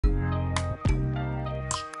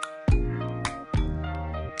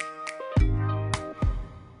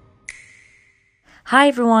Hi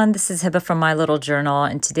everyone, this is Hiba from My Little Journal,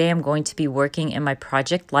 and today I'm going to be working in my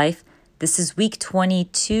project life. This is week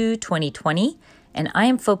 22, 2020, and I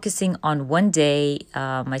am focusing on one day,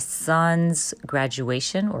 my son's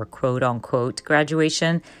graduation, or quote unquote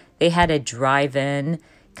graduation. They had a drive-in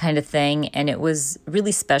kind of thing, and it was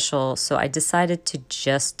really special, so I decided to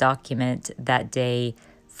just document that day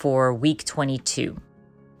for week 22.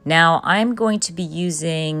 Now, I'm going to be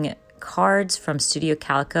using cards from Studio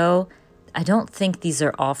Calico. I don't think these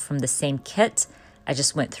are all from the same kit. I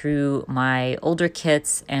just went through my older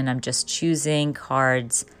kits and I'm just choosing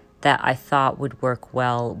cards that I thought would work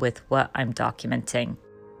well with what I'm documenting.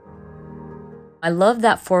 I love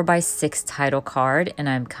that 4x6 title card and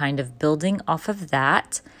I'm kind of building off of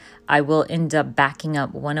that. I will end up backing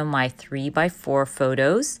up one of my 3x4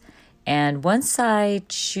 photos. And once I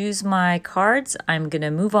choose my cards, I'm gonna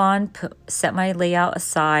move on, set my layout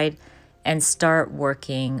aside, and start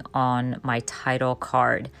working on my title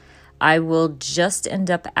card. I will just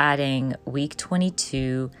end up adding week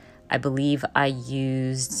 22. I believe I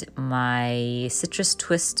used my Citrus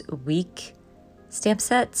Twist week stamp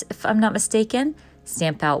set, if I'm not mistaken.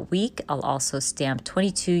 Stamp out week. I'll also stamp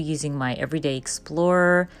 22 using my Everyday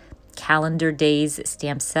Explorer calendar days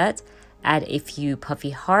stamp set. Add a few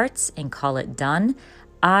puffy hearts and call it done.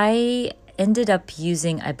 I ended up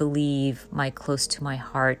using, I believe, my Close to My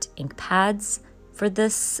Heart ink pads for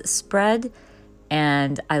this spread,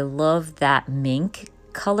 and I love that mink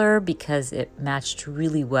color because it matched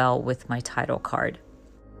really well with my title card.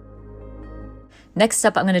 Next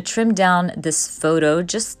up, I'm going to trim down this photo,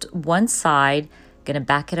 just one side. Going to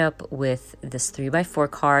back it up with this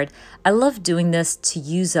 3x4 card. I love doing this to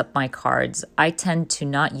use up my cards. I tend to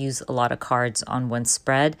not use a lot of cards on one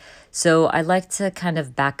spread, so I like to kind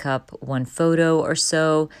of back up one photo or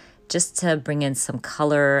so just to bring in some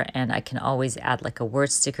color, and I can always add like a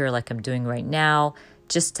word sticker like I'm doing right now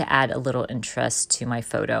just to add a little interest to my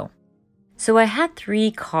photo. So I had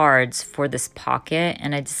 3 cards for this pocket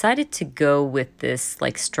and I decided to go with this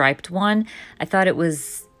like striped one. I thought it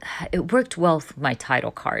worked well with my title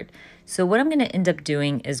card. So what I'm going to end up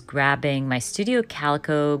doing is grabbing my Studio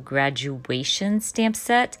Calico graduation stamp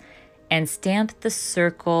set and stamp the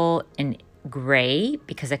circle in gray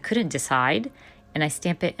because I couldn't decide, and I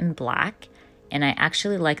stamp it in black, and I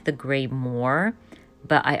actually like the gray more,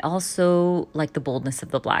 but I also like the boldness of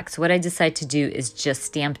the black. So what I decided to do is just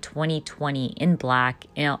stamp 2020 in black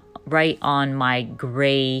right on my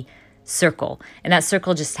gray circle, and that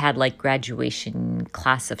circle just had like graduation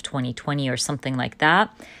class of 2020 or something like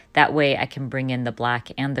that. That way I can bring in the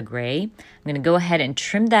black and the gray. I'm going to go ahead and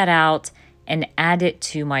trim that out and add it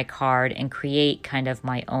to my card and create kind of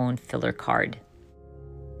my own filler card.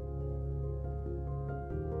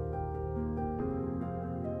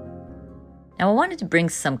 Now I wanted to bring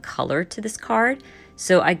some color to this card,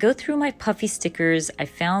 so I go through my puffy stickers. I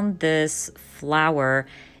found this flower.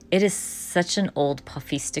 It is such an old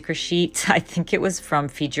puffy sticker sheet. I think it was from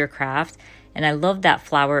Feed Your Craft, and I love that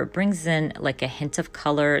flower. It brings in like a hint of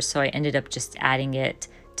color, so I ended up just adding it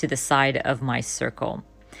to the side of my circle.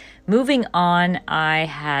 Moving on, I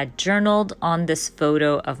had journaled on this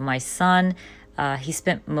photo of my son. He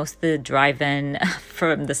spent most of the drive-in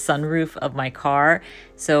from the sunroof of my car,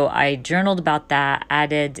 so I journaled about that,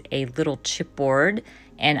 added a little chipboard,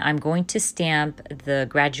 and I'm going to stamp the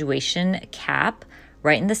graduation cap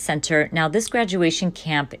right in the center. Now this graduation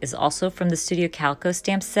cap is also from the Studio Calico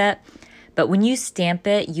stamp set, but when you stamp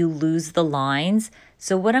it, you lose the lines.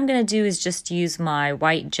 So what I'm gonna do is just use my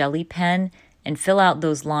white jelly pen and fill out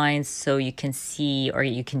those lines so you can see, or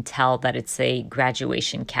you can tell that it's a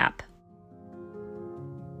graduation cap.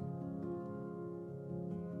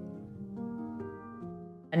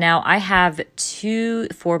 Now I have 2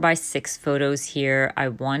 4x6 photos here. I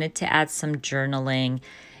wanted to add some journaling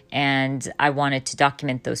and I wanted to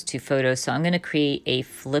document those 2 photos. So I'm going to create a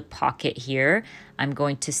flip pocket here. I'm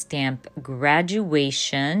going to stamp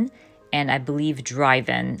graduation and I believe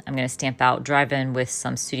drive-in. I'm going to stamp out drive-in with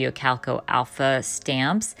some Studio Calico Alpha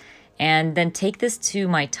stamps, and then take this to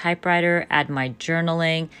my typewriter, add my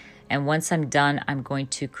journaling. And once I'm done, I'm going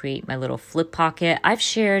to create my little flip pocket. I've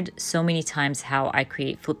shared so many times how I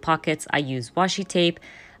create flip pockets. I use washi tape.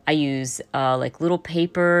 I use like little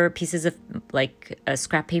paper, pieces of like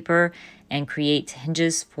scrap paper, and create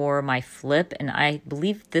hinges for my flip. And I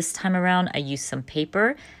believe this time around I used some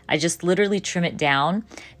paper. I just literally trim it down.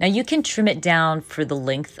 Now you can trim it down for the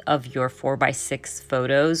length of your 4x6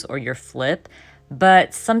 photos or your flip,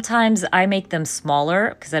 but sometimes I make them smaller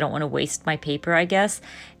because I don't want to waste my paper, I guess.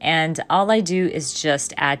 And all I do is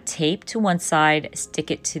just add tape to one side, stick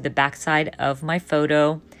it to the back side of my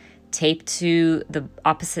photo, tape to the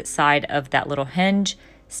opposite side of that little hinge,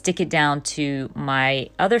 stick it down to my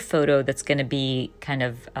other photo that's going to be kind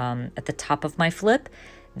of at the top of my flip.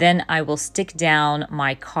 Then I will stick down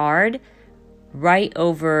my card right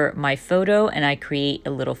over my photo, and I create a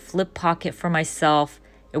little flip pocket for myself.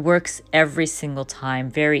 It works every single time.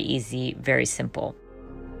 Very easy, very simple.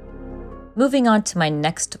 Moving on to my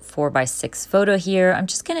next 4x6 photo here, I'm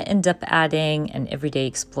just going to end up adding an Everyday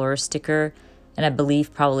Explorer sticker, and I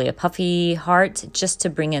believe probably a puffy heart, just to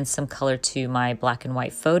bring in some color to my black and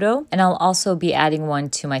white photo. And I'll also be adding one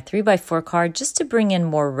to my 3x4 card just to bring in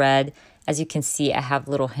more red. As you can see, I have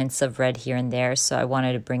little hints of red here and there, so I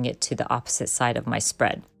wanted to bring it to the opposite side of my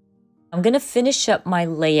spread. I'm going to finish up my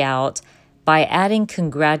layout by adding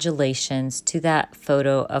congratulations to that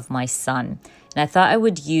photo of my son. And I thought I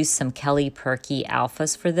would use some Kelly Perky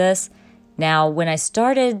alphas for this. Now, when I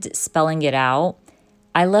started spelling it out,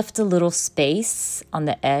 I left a little space on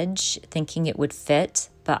the edge thinking it would fit,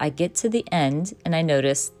 but I get to the end and I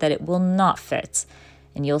notice that it will not fit.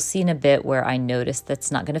 And you'll see in a bit where I notice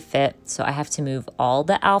that's not going to fit. So I have to move all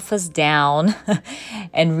the alphas down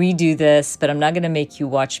and redo this, but I'm not going to make you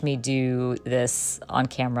watch me do this on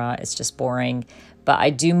camera. It's just boring. But I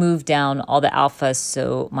do move down all the alphas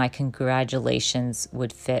so my congratulations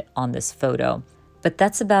would fit on this photo. But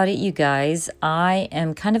that's about it, you guys. I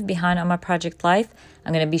am kind of behind on my project life.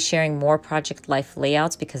 I'm going to be sharing more project life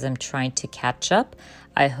layouts because I'm trying to catch up.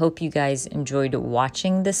 I hope you guys enjoyed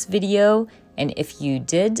watching this video. And if you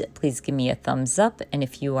did, please give me a thumbs up. And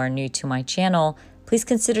if you are new to my channel, please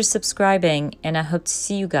consider subscribing. And I hope to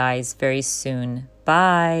see you guys very soon.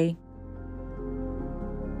 Bye.